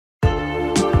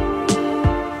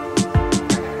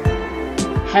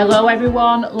Hello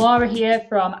everyone, Laura here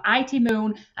from IT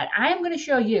Moon, and I am going to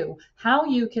show you how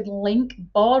you can link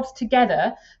boards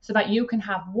together so that you can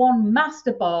have one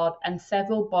master board and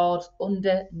several boards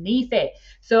underneath it.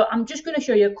 So I'm just going to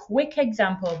show you a quick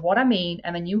example of what I mean,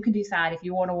 and then you can decide if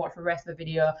you want to watch the rest of the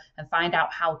video and find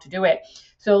out how to do it.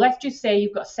 So let's just say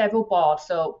you've got several boards.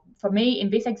 So for me, in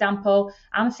this example,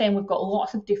 I'm saying we've got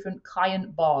lots of different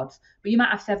client boards, but you might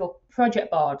have several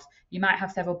project boards. You might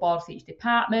have several boards for each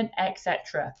department,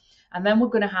 etc. And then we're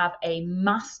going to have a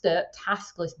master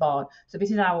task list board. So this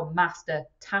is our master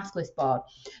task list board.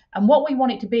 And what we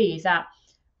want it to be is that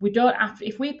we don't have to,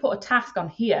 if we put a task on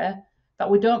here, that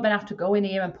we don't then have to go in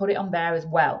here and put it on there as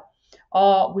well.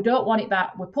 Or we don't want it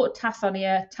that we put a task on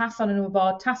here, task on another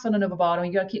board, task on another board, and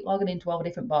we got to keep logging into all the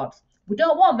different boards. We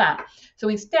don't want that. So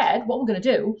instead, what we're going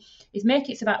to do is make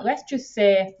it so that, let's just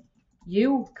say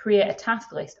you create a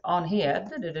task list on here,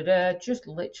 just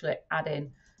literally add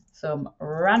in some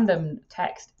random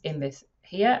text in this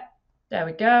here. There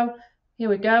we go. Here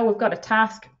we go. We've got a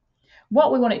task.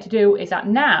 What we want it to do is that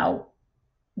now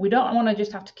we don't want to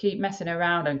just have to keep messing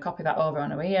around and copy that over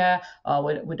on over here, or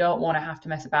we don't want to have to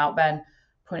mess about then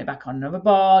putting it back on another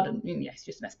board, and yes,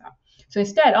 just mess about. So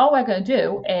instead, all we're going to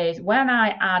do is when I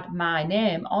add my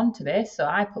name onto this, so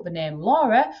I put the name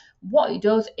Laura, what it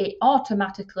does, it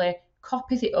automatically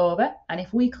copies it over, and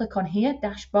if we click on here,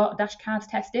 dashboard, dash cards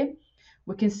testing,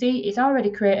 we can see it's already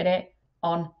created it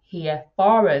on here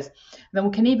for us. Then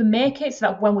we can even make it so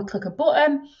that when we click a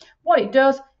button, what it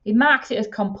does, it marks it as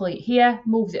complete here,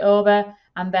 moves it over,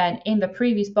 and then in the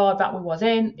previous board that we was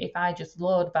in, if I just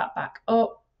load that back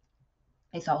up,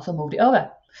 it's also moved it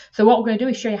over. So what we're going to do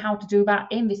is show you how to do that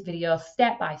in this video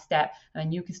step by step, and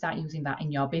then you can start using that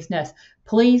in your business.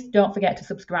 Please don't forget to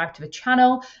subscribe to the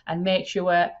channel, and make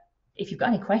sure if you've got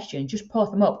any questions, just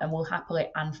post them up and we'll happily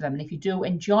answer them. And if you do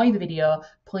enjoy the video,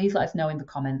 please let us know in the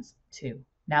comments too.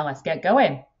 Now let's get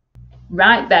going.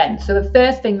 Right then, so the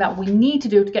first thing that we need to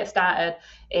do to get started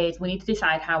is we need to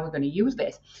decide how we're going to use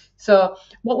this. So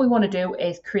what we want to do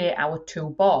is create our two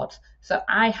boards. So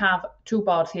I have two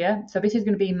boards here. So this is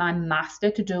going to be my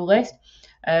master to-do list.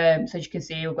 So as you can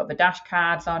see, we've got the dash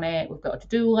cards on it. We've got a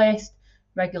to-do list,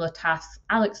 regular tasks,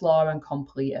 Alex, Laura, and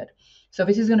completed. So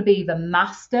this is going to be the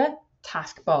master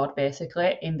task board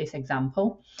basically in this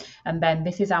example. And then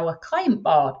this is our client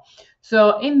board.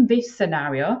 So in this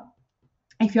scenario,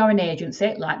 if you're an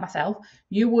agency like myself,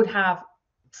 you would have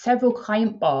several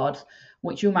client boards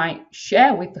which you might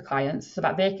share with the clients so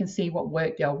that they can see what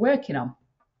work you're working on.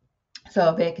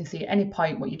 So they can see at any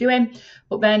point what you're doing.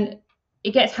 But then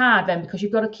it gets hard then because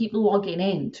you've got to keep logging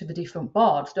in to the different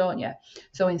boards, don't you?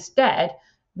 So instead,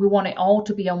 we want it all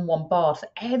to be on one board. So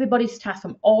everybody's task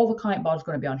from all the client boards is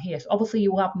going to be on here. So obviously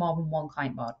you will have more than one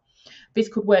client board. This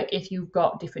could work if you've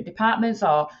got different departments,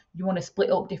 or you want to split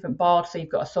up different boards. So you've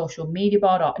got a social media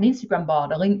board, or an Instagram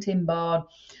board, a LinkedIn board,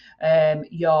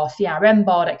 your CRM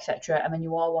board, etc. And then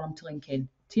you all want them to link in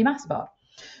to your master board.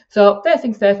 So first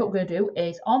things first, what we're going to do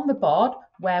is on the board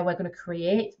where we're going to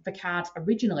create the cards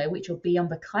originally, which will be on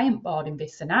the client board in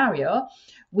this scenario,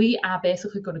 we are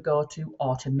basically going to go to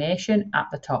automation at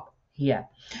the top here.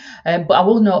 But I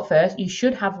will note first, you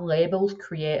should have labels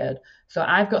created. So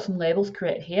I've got some labels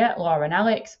created here, Laura and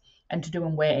Alex, and to do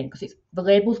and waiting, because the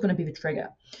label is going to be the trigger.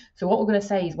 So what we're going to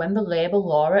say is when the label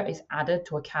Laura is added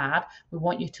to a card, we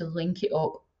want you to link it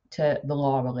up to the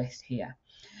Laura list here.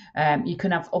 You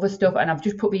can have other stuff, and I've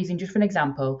just put these in just for an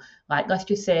example. Like, let's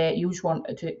just say you just want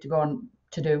to go on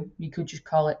to do. You could just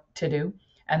call it to do,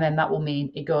 and then that will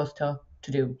mean it goes to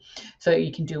do. So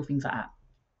you can do things like that.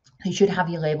 You should have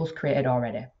your labels created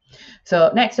already. So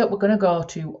next up, we're going to go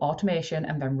to automation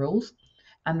and then rules.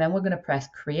 And then we're going to press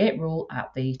create rule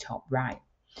at the top right.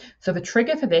 So the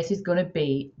trigger for this is going to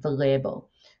be the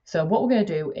label. So what we're going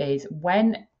to do is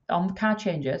when on the card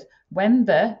changes, when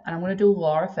and I'm going to do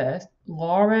Laura first,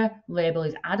 Laura label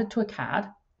is added to a card.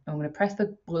 I'm going to press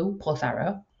the blue plus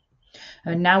arrow.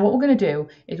 And now what we're going to do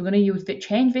is we're going to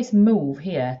change this move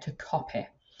here to copy.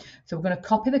 So we're going to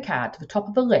copy the card to the top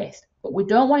of the list, but we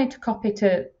don't want it to copy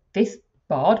to this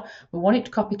board. We want it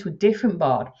to copy to a different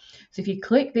board. So if you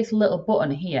click this little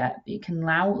button here, it can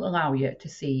now allow you to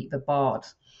see the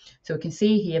boards. So we can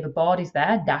see here the board is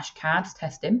there, dash cards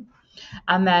testing.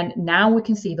 And then now we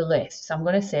can see the list. So I'm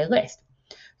going to say list.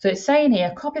 So it's saying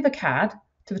here, copy the card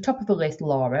to the top of the list,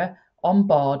 Laura, on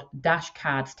board, dash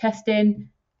cards testing.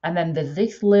 And then there's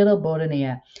this little button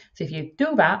here. So if you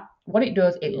do that, what it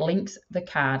does, it links the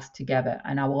cards together.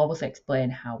 And I will obviously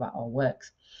explain how that all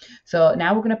works. So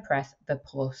now we're going to press the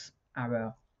plus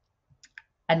arrow.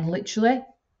 And literally,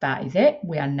 that is it.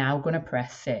 We are now going to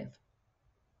press save.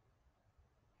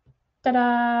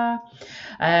 Ta-da!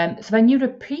 So then you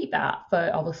repeat that for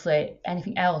obviously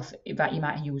anything else that you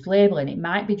might use labeling. It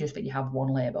might be just that you have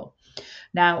one label.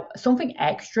 Now, something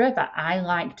extra that I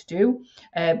like to do,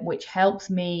 which helps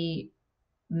me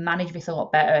manage this a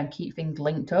lot better and keep things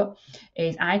linked up,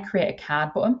 is I create a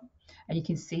card button. And you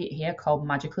can see it here called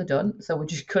Magically Done. So we're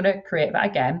just going to create that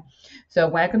again. So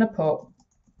we're going to put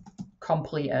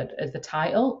completed as the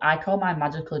title. I call mine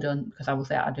Magically Done because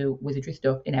obviously I do wizardry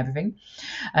stuff in everything.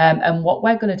 And what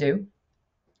we're going to do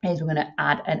is we're going to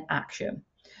add an action.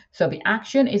 So the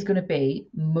action is going to be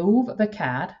move the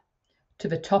card to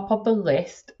the top of the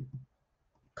list,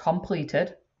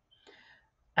 completed.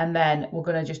 And then we're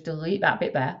going to just delete that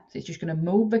bit there. So it's just going to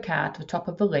move the card to the top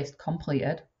of the list,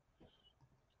 completed.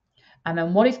 And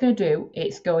then what it's going to do,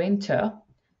 it's going to,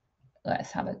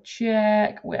 let's have a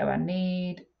check where I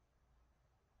need.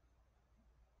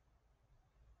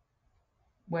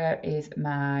 Where is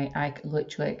my, I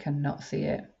literally cannot see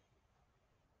it.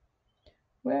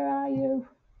 Where are you?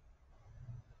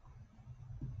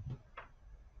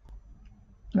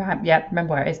 Right, yeah,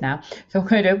 remember where it is now. So we're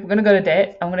going to go to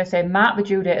dates. I'm going to say mark the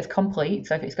due date as complete.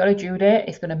 So if it's got a due date,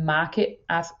 it's going to mark it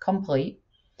as complete.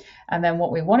 And then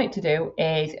what we want it to do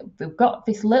is we've got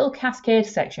this little cascade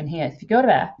section here. So if you go to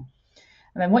there,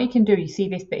 and then what you can do, you see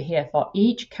this bit here for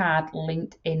each card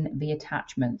linked in the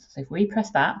attachments. So if we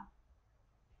press that,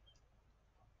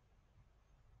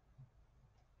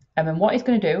 and then what it's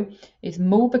going to do is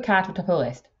move the card to the top of the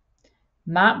list,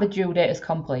 mark the due date as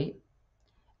complete,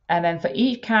 and then for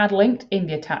each card linked in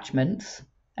the attachments,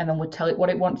 and then we'll tell it what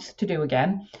it wants to do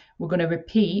again, we're going to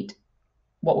repeat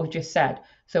what we've just said.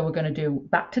 So we're going to do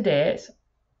back to dates,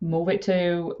 move it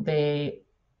to the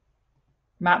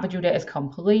mark the due date as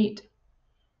complete,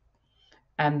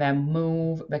 and then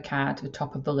move the card to the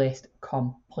top of the list,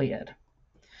 completed.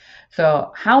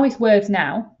 So how this works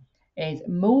now is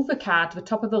move the card to the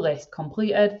top of the list,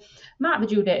 completed, mark the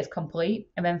due date as complete,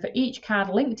 and then for each card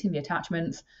linked in the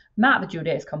attachments, mark the due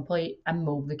date as complete and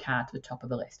move the card to the top of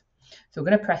the list. So we're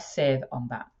going to press save on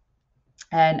that.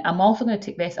 And I'm also going to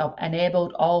tick this off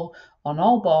enabled all on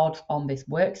all boards on this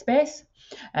workspace.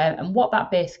 And what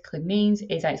that basically means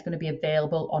is that it's going to be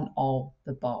available on all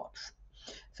the boards.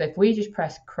 So if we just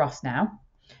press cross now,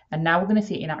 and now we're going to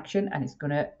see it in action and it's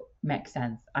going to make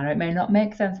sense. I know it may not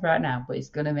make sense right now, but it's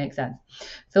going to make sense.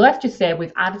 So let's just say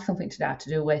we've added something to that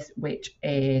to-do list, which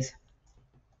is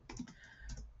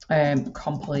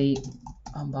complete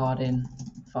onboarding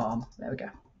form. There we go.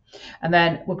 And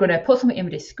then we're going to put something in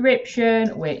the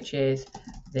description, which is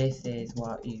this is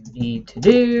what you need to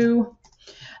do.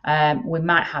 We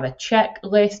might have a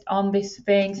checklist on this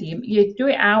thing. So you do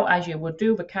it out as you would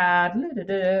do the card,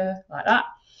 like that.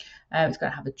 It's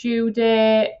going to have a due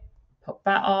date. Put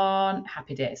that on,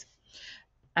 happy days.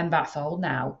 And that's all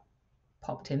now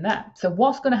popped in there. So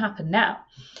what's going to happen now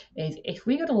is if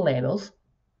we go to labels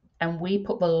and we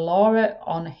put the Laura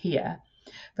on here,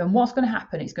 then what's going to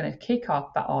happen, it's going to kick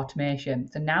off that automation.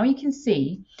 So now you can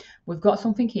see we've got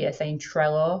something here saying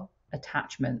Trello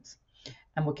attachments.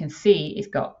 And we can see it's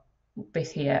got this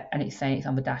here and it's saying it's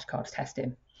on the dashcards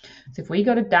testing. So if we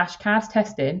go to dashcards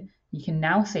testing, you can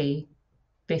now see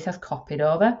this has copied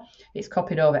over. It's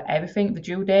copied over everything, the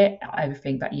due date,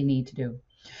 everything that you need to do.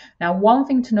 Now, one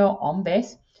thing to note on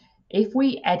this, if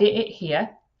we edit it here,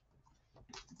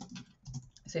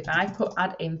 so if I put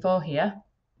add info here,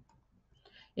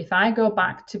 if I go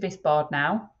back to this board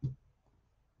now,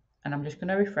 and I'm just going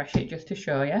to refresh it just to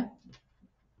show you,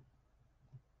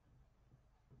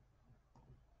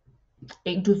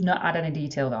 it does not add any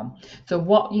details on. So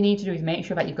what you need to do is make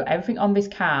sure that you've got everything on this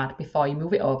card before you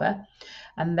move it over.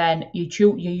 And then you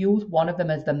use one of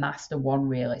them as the master one,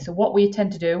 really. So what we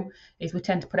tend to do is we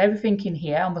tend to put everything in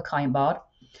here on the client board.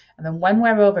 And then when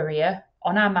we're over here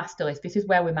on our master list, this is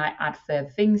where we might add further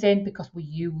things in because we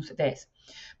use this.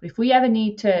 But if we ever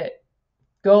need to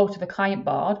go to the client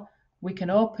board, we can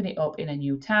open it up in a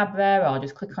new tab there, or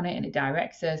just click on it and it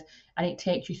directs us and it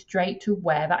takes you straight to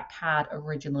where that card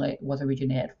originally was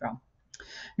originated from.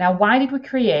 Now, why did we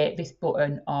create this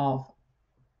button of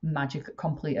magic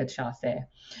completed, shall I say?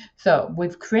 So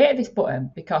we've created this button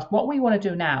because what we want to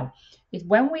do now is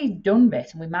when we've done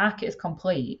this and we mark it as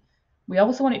complete, we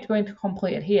also want it to go into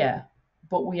completed here,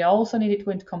 but we also need it to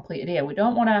go into completed here. We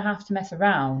don't want to have to mess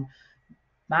around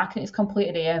marking it as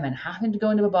completed here and then having to go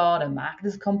into the board and mark it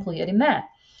as completed in there.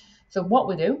 So what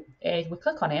we do is we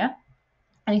click on here,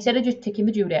 and instead of just ticking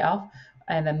the due date off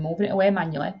and then moving it away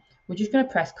manually, we're just going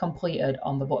to press completed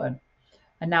on the button.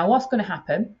 And now what's going to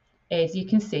happen is you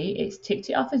can see it's ticked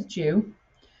it off as due.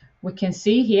 We can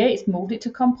see here it's moved it to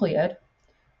completed.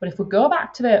 But if we go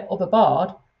back to the other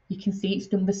board, you can see it's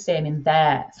done the same in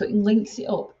there. So it links it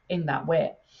up in that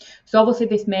way. So obviously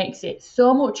this makes it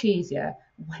so much easier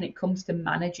when it comes to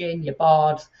managing your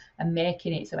boards and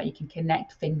making it so that you can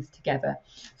connect things together.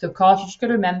 So of course you just got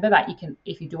to remember that you can,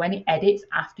 if you do any edits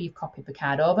after you've copied the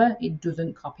card over, it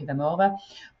doesn't copy them over,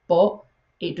 but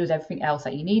it does everything else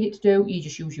that you need it to do. You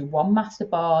just use your one master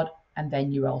board and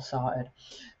then you're all sorted.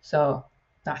 So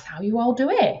that's how you all do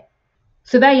it.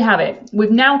 So there you have it.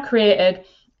 We've now created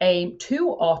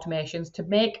two automations to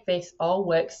make this all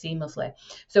work seamlessly.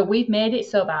 So we've made it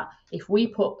so that if we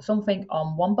put something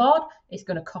on one board, it's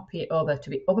going to copy it over to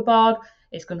the other board.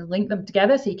 It's going to link them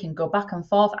together so you can go back and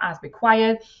forth as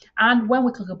required. And when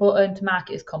we click a button to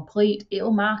mark it as complete,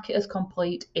 it'll mark it as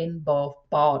complete in both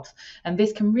boards. And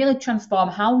this can really transform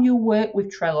how you work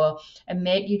with Trello and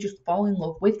make you just fall in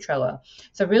love with Trello.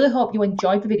 So I really hope you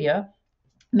enjoyed the video.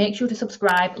 Make sure to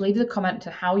subscribe, leave us a comment to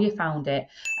how you found it.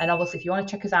 And obviously, if you want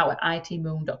to check us out at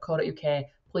itmoon.co.uk,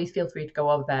 please feel free to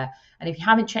go over there. And if you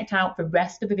haven't checked out the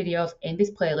rest of the videos in this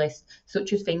playlist,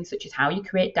 such as things such as how you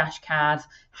create dash cards,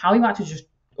 how you actually just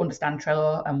understand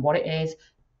Trello and what it is,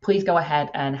 please go ahead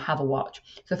and have a watch.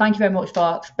 So thank you very much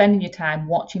for spending your time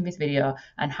watching this video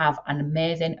and have an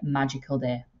amazing, magical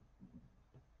day.